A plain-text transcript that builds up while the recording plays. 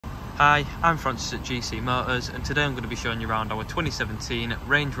Hi, I'm Francis at GC Motors, and today I'm going to be showing you around our 2017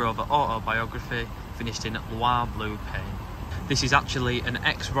 Range Rover Autobiography finished in Loire Blue paint. This is actually an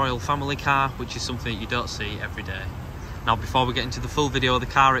ex-royal family car, which is something that you don't see every day. Now, before we get into the full video of the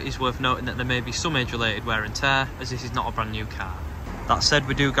car, it is worth noting that there may be some age-related wear and tear, as this is not a brand new car. That said,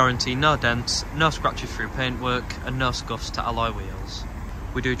 we do guarantee no dents, no scratches through paintwork, and no scuffs to alloy wheels.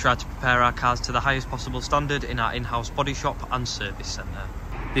 We do try to prepare our cars to the highest possible standard in our in-house body shop and service centre.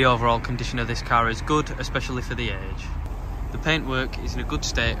 The overall condition of this car is good, especially for the age. The paintwork is in a good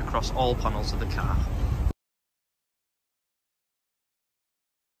state across all panels of the car.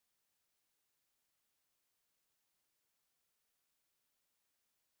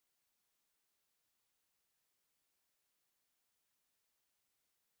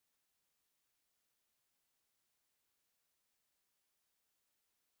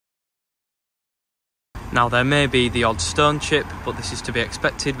 Now, there may be the odd stone chip, but this is to be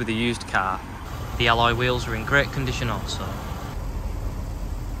expected with a used car. The alloy wheels are in great condition also.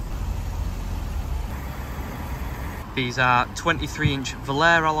 These are 23-inch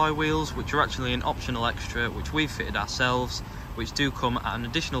Valère alloy wheels, which are actually an optional extra which we've fitted ourselves, which do come at an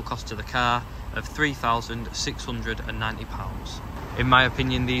additional cost to the car of £3,690. In my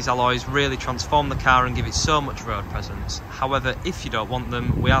opinion, these alloys really transform the car and give it so much road presence. However, if you don't want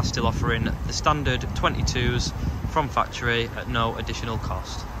them, we are still offering the standard 22s from factory at no additional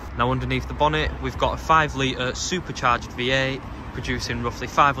cost. Now, underneath the bonnet, we've got a 5-litre supercharged V8 producing roughly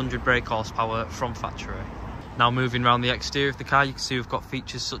 500 brake horsepower from factory. Now, moving around the exterior of the car, you can see we've got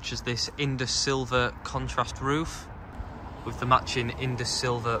features such as this Indus Silver contrast roof with the matching Indus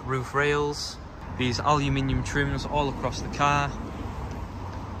Silver roof rails, these aluminium trims all across the car,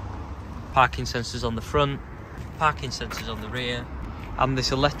 parking sensors on the front, parking sensors on the rear, and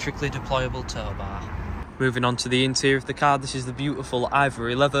this electrically deployable tow bar. Moving on to the interior of the car, this is the beautiful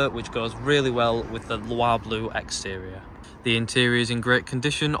ivory leather, which goes really well with the Loire Blue exterior. The interior is in great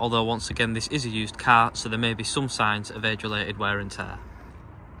condition, although once again this is a used car, so there may be some signs of age-related wear and tear.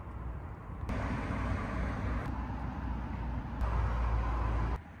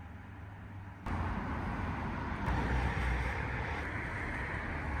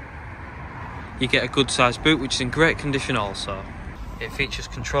 You get a good sized boot, which is in great condition also. It features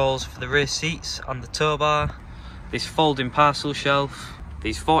controls for the rear seats and the tow bar, this folding parcel shelf,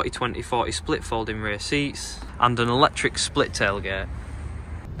 these 40-20-40 split folding rear seats, and an electric split tailgate.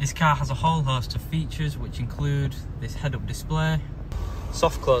 This car has a whole host of features, which include this head-up display,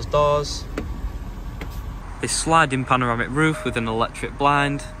 soft closed doors, this sliding panoramic roof with an electric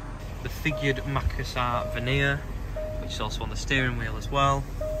blind, the figured Macassar veneer, which is also on the steering wheel as well,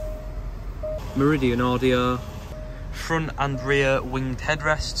 Meridian audio, front and rear winged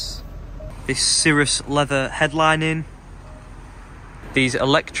headrests, this Cirrus leather headlining, these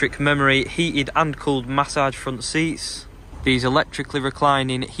electric memory heated and cooled massage front seats, these electrically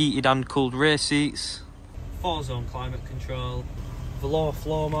reclining heated and cooled rear seats, 4-zone climate control, velour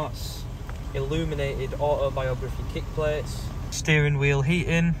floor mats, illuminated Autobiography kick plates, steering wheel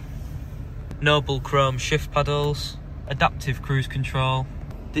heating, noble chrome shift paddles, adaptive cruise control,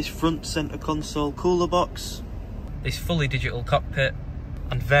 this front centre console cooler box, this fully digital cockpit,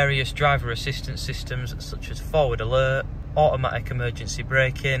 and various driver assistance systems such as forward alert, automatic emergency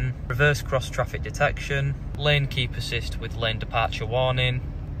braking, reverse cross traffic detection, lane keep assist with lane departure warning,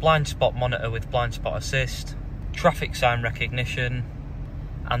 blind spot monitor with blind spot assist, traffic sign recognition,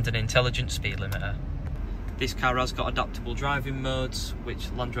 and an intelligent speed limiter. This car has got adaptable driving modes,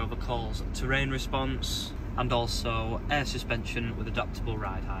 which Land Rover calls terrain response, and also air suspension with adaptable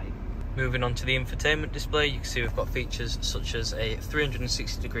ride height. Moving on to the infotainment display, you can see we've got features such as a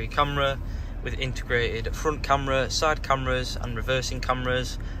 360-degree camera with integrated front camera, side cameras and reversing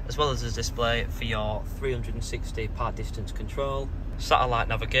cameras, as well as a display for your 360 part distance control, satellite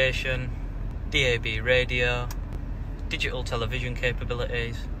navigation, DAB radio, digital television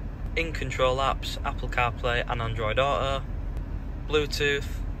capabilities, in-control apps, Apple CarPlay and Android Auto,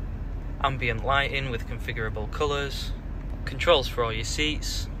 Bluetooth, ambient lighting with configurable colours, controls for all your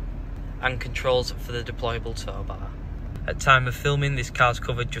seats, and controls for the deployable tow bar. At time of filming, this car's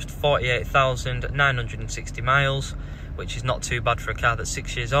covered just 48,960 miles, which is not too bad for a car that's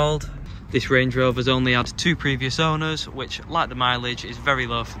 6 years old. This Range Rover's only had 2 previous owners, which, like the mileage, is very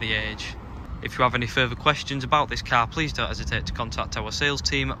low for the age. If you have any further questions about this car, please don't hesitate to contact our sales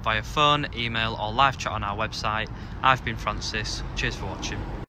team via phone, email or live chat on our website. I've been Francis. Cheers for watching.